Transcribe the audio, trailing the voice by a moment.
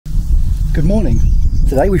Good morning.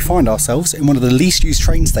 Today we find ourselves in one of the least used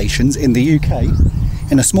train stations in the UK,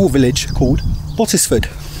 in a small village called Bottesford.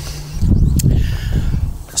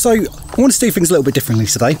 So I wanted to do things a little bit differently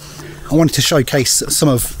today. I wanted to showcase some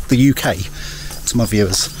of the UK to my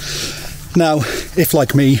viewers. Now, if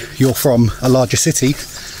like me, you're from a larger city,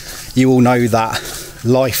 you will know that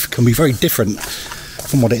life can be very different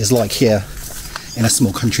from what it is like here in a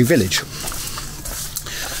small country village.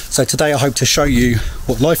 So today I hope to show you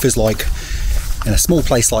what life is like in a small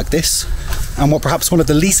place like this, and what perhaps one of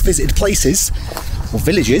the least visited places or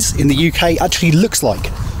villages in the UK actually looks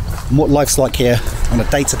like, and what life's like here on a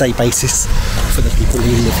day-to-day basis for the people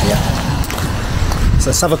who live here. So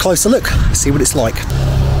let's have a closer look, see what it's like.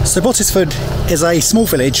 So Bottesford is a small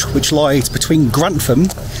village which lies between Grantham,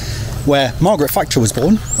 where Margaret Thatcher was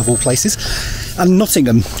born, of all places, and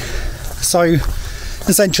Nottingham. So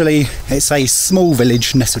essentially it's a small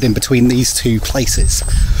village nestled in between these two places.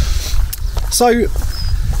 So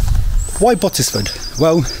why Bottesford?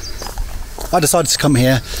 Well, I decided to come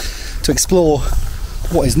here to explore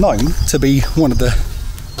what is known to be one of the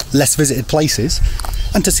less visited places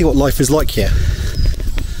and to see what life is like here.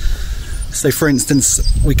 So for instance,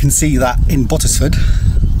 we can see that in Bottesford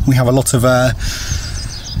we have a lot of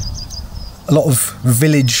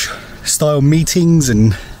village style meetings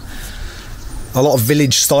and a lot of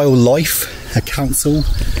village style life, a council,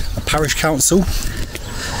 a parish council.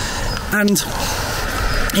 And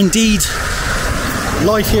indeed,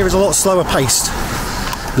 life here is a lot slower paced.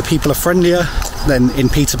 The people are friendlier than in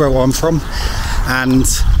Peterborough, where I'm from, and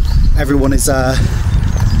everyone is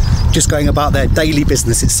just going about their daily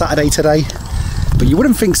business. It's Saturday today, but you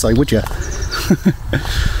wouldn't think so, would you?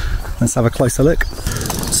 Let's have a closer look.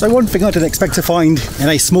 So one thing I didn't expect to find in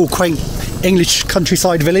a small, quaint English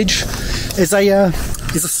countryside village is a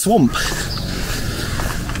swamp.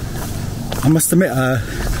 I must admit,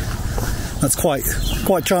 that's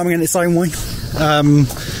quite charming in its own way.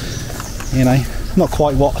 You know, not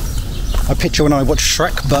quite what I picture when I watch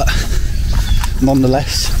Shrek, but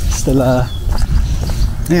nonetheless, still,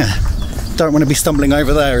 yeah, don't want to be stumbling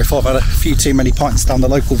over there if I've had a few too many pints down the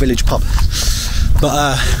local village pub.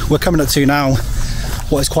 But we're coming up to now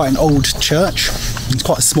what is quite an old church. It's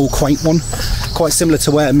quite a small, quaint one, quite similar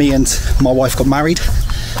to where me and my wife got married.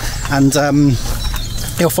 And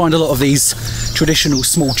you'll find a lot of these traditional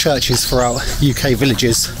small churches throughout UK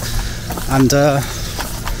villages, and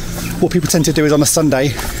what people tend to do is on a Sunday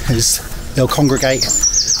is they'll congregate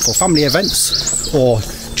for family events or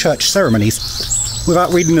church ceremonies.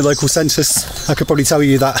 Without reading the local census, I could probably tell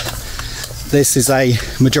you that this is a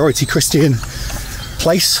majority Christian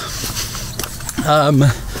place,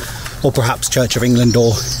 or perhaps Church of England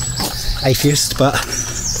or atheist, but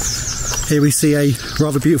here we see a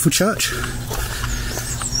rather beautiful church.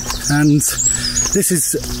 And this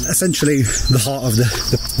is essentially the heart of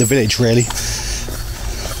the village, really.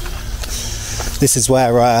 This is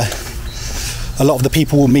where a lot of the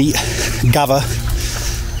people will meet, gather,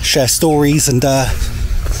 share stories, and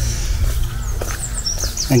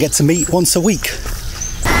get to meet once a week.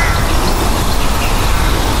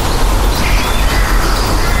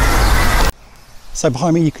 So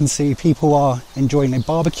behind me you can see people are enjoying a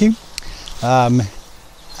barbecue, and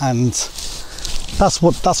that's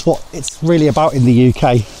what it's really about in the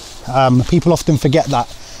UK. People often forget that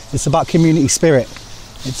it's about community spirit.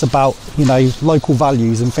 It's about, you know, local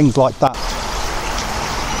values and things like that.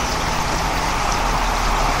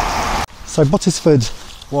 So Bottesford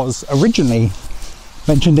was originally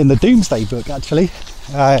mentioned in the Domesday Book, actually,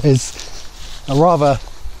 is a rather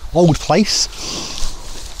old place.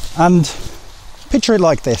 And picture it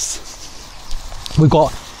like this. We've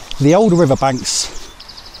got the old riverbanks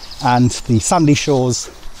and the sandy shores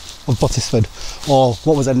of Bottesford, or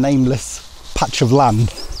what was a nameless patch of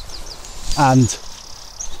land, and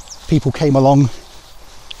people came along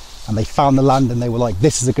and they found the land and they were like,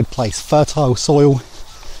 this is a good place, fertile soil,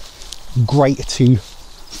 great to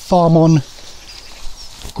farm on,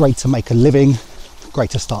 great to make a living,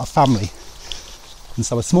 great to start a family. And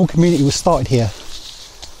so a small community was started here,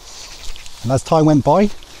 and as time went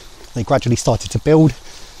by they gradually started to build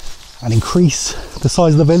and increase the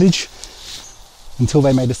size of the village until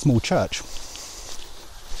they made a small church.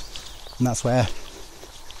 And that's where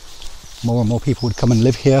more and more people would come and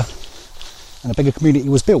live here, and a bigger community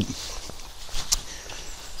was built.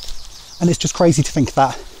 And it's just crazy to think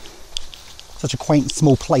that such a quaint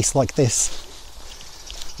small place like this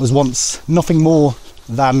was once nothing more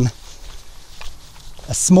than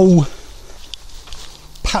a small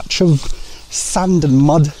patch of sand and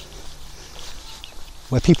mud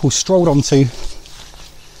where people strolled onto,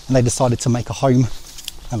 and they decided to make a home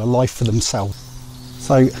and a life for themselves.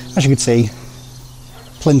 So as you can see,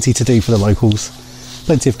 plenty to do for the locals,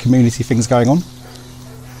 plenty of community things going on.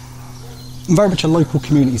 Very much a local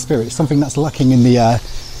community spirit, something that's lacking in the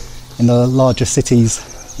larger cities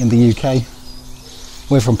in the UK.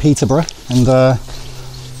 We're from Peterborough, and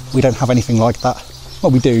we don't have anything like that.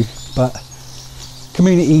 Well, we do, but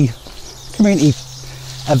community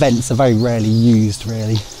events are very rarely used,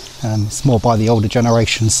 really. It's more by the older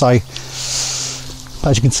generation. So,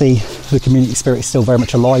 as you can see, the community spirit is still very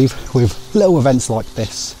much alive with little events like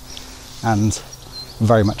this, and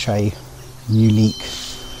very much a unique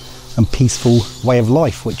and peaceful way of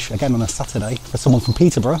life, which again on a Saturday for someone from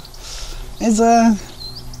Peterborough is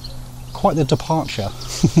quite the departure.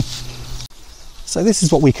 So this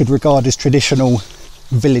is what we could regard as traditional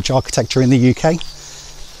village architecture in the UK.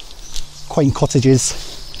 Quaint cottages,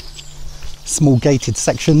 small gated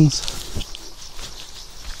sections,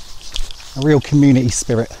 a real community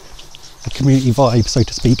spirit, a community vibe, so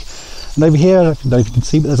to speak. And over here, I don't know if you can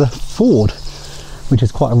see, but there's a ford, which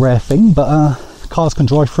is quite a rare thing, but cars can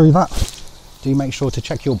drive through that. Do make sure to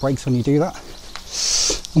check your brakes when you do that.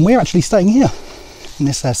 And we're actually staying here in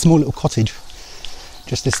this small little cottage,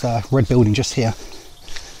 just this red building just here.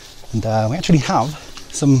 And we actually have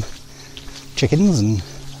some chickens and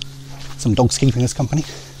some dogs keeping us company.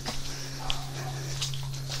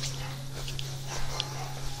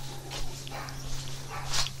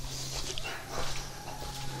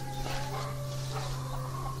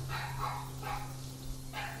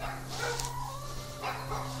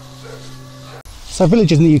 So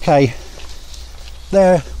villages in the UK,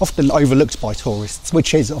 they're often overlooked by tourists,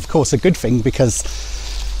 which is of course a good thing, because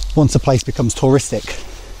once a place becomes touristic,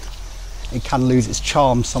 it can lose its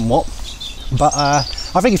charm somewhat. But I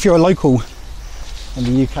think if you're a local in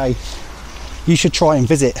the UK, you should try and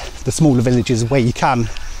visit the smaller villages where you can.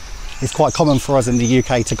 It's quite common for us in the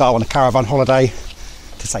UK to go on a caravan holiday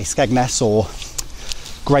to, say, Skegness or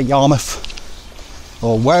Great Yarmouth,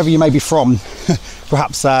 or wherever you may be from.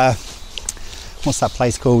 Perhaps what's that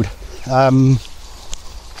place called?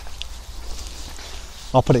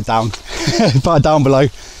 I'll put it down, put it down below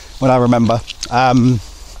when I remember.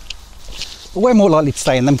 But we're more likely to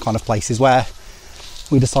stay in them kind of places where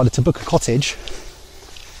we decided to book a cottage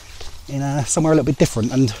in somewhere a little bit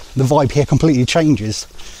different, and the vibe here completely changes.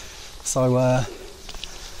 So I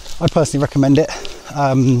personally recommend it.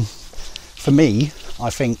 For me, I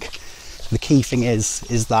think the key thing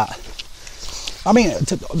is that, I mean,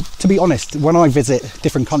 to be honest, when I visit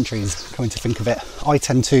different countries, coming to think of it, I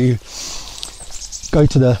tend to go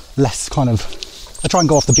to the less kind of, I try and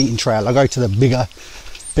go off the beaten trail. I go to the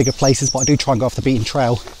bigger places, but I do try and go off the beaten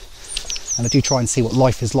trail, and I do try and see what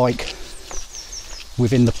life is like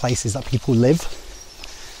within the places that people live.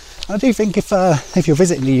 And I do think if you're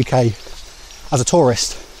visiting the UK as a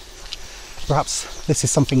tourist, perhaps this is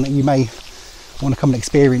something that you may want to come and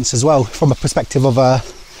experience as well, from a perspective of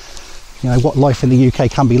you know, what life in the UK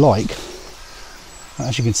can be like.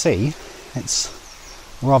 As you can see, it's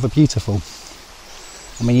rather beautiful.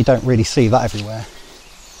 I mean, you don't really see that everywhere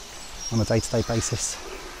on a day-to-day basis.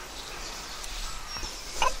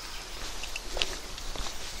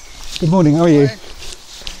 Good morning, how are you?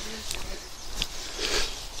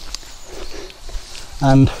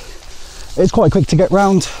 And it's quite quick to get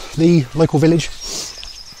round the local village.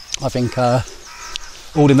 I think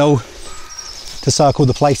all in all, to circle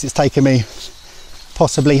the place, it's taken me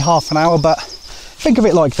possibly half an hour. But think of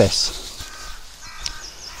it like this: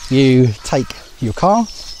 you take your car,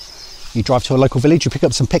 you drive to a local village, you pick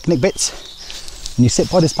up some picnic bits, and you sit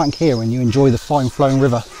by this bank here and you enjoy the fine flowing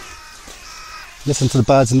river, listen to the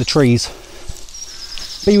birds and the trees,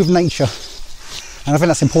 be with nature. And I think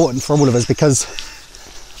that's important for all of us, because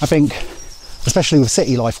I think, especially with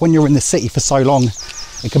city life, when you're in the city for so long,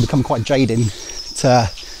 it can become quite jading to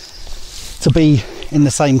be in the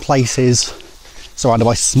same places, surrounded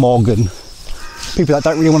by smog and people that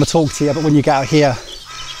don't really want to talk to you. But when you get out here,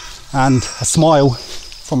 and a smile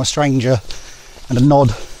from a stranger and a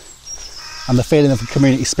nod and the feeling of a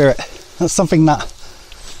community spirit, that's something that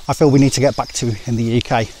I feel we need to get back to in the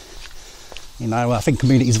UK. You know, I think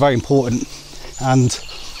community is very important, and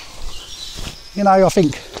you know, I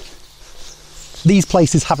think these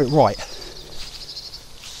places have it right.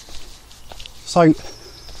 So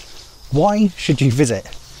why should you visit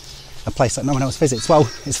a place that no one else visits? Well,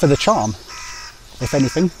 it's for the charm, if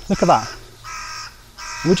anything. Look at that.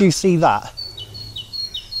 Would you see that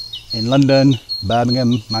in London,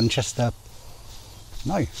 Birmingham, Manchester?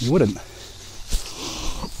 No, you wouldn't.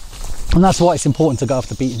 And that's why it's important to go off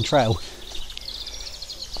the beaten trail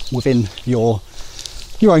within your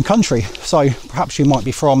own country. So perhaps you might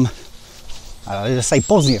be from, let's say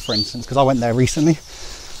Bosnia, for instance, because I went there recently.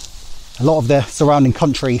 A lot of the surrounding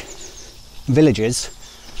country villages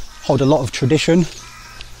hold a lot of tradition,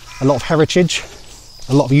 a lot of heritage,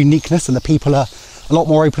 a lot of uniqueness, and the people are a lot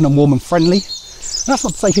more open and warm and friendly. And that's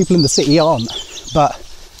not to say people in the city aren't, but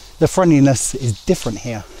the friendliness is different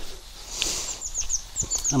here.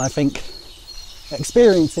 And I think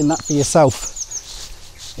experiencing that for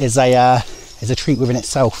yourself is a treat within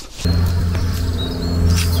itself.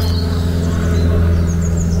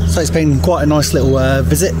 So it's been quite a nice little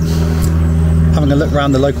visit, having a look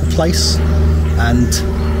around the local place and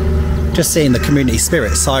just seeing the community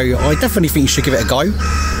spirit. So I definitely think you should give it a go.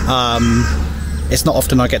 It's not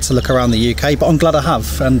often I get to look around the UK, but I'm glad I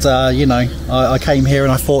have. And you know, I came here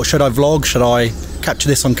and I thought, should I vlog? Should I capture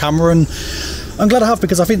this on camera? And I'm glad I have,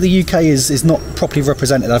 because I think the UK is not properly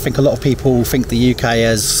represented. I think a lot of people think the UK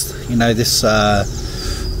as, you know, this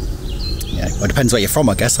well, it depends where you're from,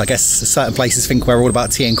 I guess. Certain places think we're all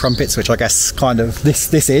about tea and crumpets, which I guess kind of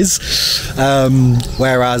this is.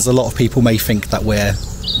 Whereas a lot of people may think that we're,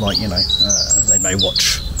 like, you know, they may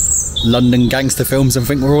watch London gangster films and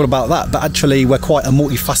think we're all about that. But actually, we're quite a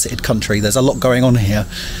multifaceted country. There's a lot going on here.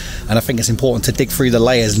 And I think it's important to dig through the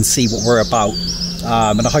layers and see what we're about.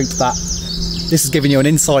 And I hope that this has given you an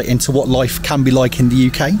insight into what life can be like in the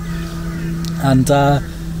UK. And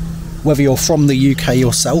whether you're from the UK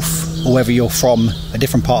yourself or whether you're from a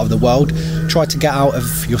different part of the world, try to get out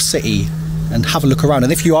of your city and have a look around.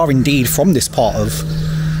 And if you are indeed from this part of,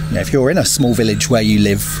 you know, if you're in a small village where you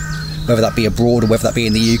live, whether that be abroad or whether that be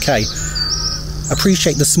in the UK,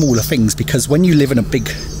 appreciate the smaller things, because when you live in a big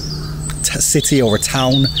city or a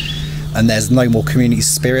town and there's no more community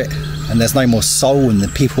spirit and there's no more soul and the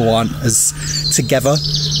people aren't as together,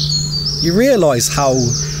 you realise how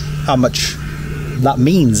much that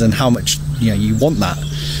means and how much, you know, you want that.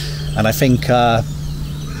 And I think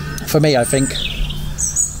for me, I think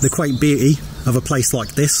the quaint beauty of a place like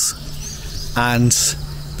this and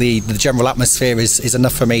the general atmosphere is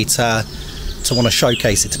enough for me to want to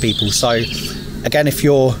showcase it to people. So again, if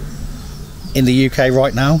you're in the UK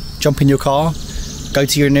right now, jump in your car, go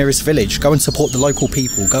to your nearest village, go and support the local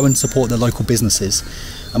people, go and support the local businesses,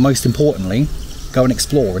 and most importantly, go and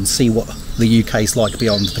explore and see what the UK is like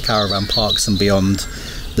beyond the caravan parks and beyond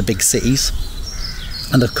the big cities.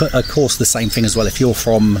 And of course the same thing as well, if you're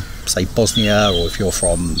from, say, Bosnia, or if you're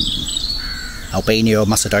from Albania or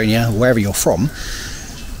Macedonia, wherever you're from,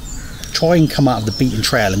 try and come out of the beaten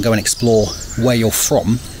trail and go and explore where you're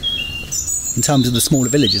from in terms of the smaller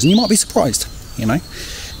villages, and you might be surprised. You know,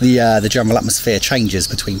 the general atmosphere changes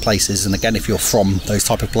between places, and again, if you're from those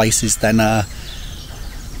type of places, then I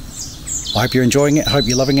hope you're enjoying it, I hope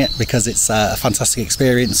you're loving it, because it's a fantastic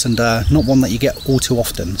experience and not one that you get all too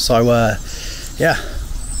often. So yeah,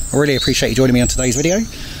 I really appreciate you joining me on today's video.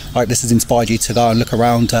 I hope this has inspired you to go and look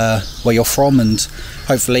around where you're from, and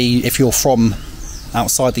hopefully if you're from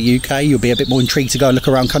outside the UK, you'll be a bit more intrigued to go and look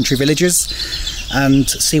around country villages and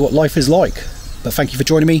see what life is like. But thank you for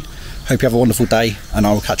joining me. Hope you have a wonderful day, and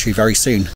I will catch you very soon.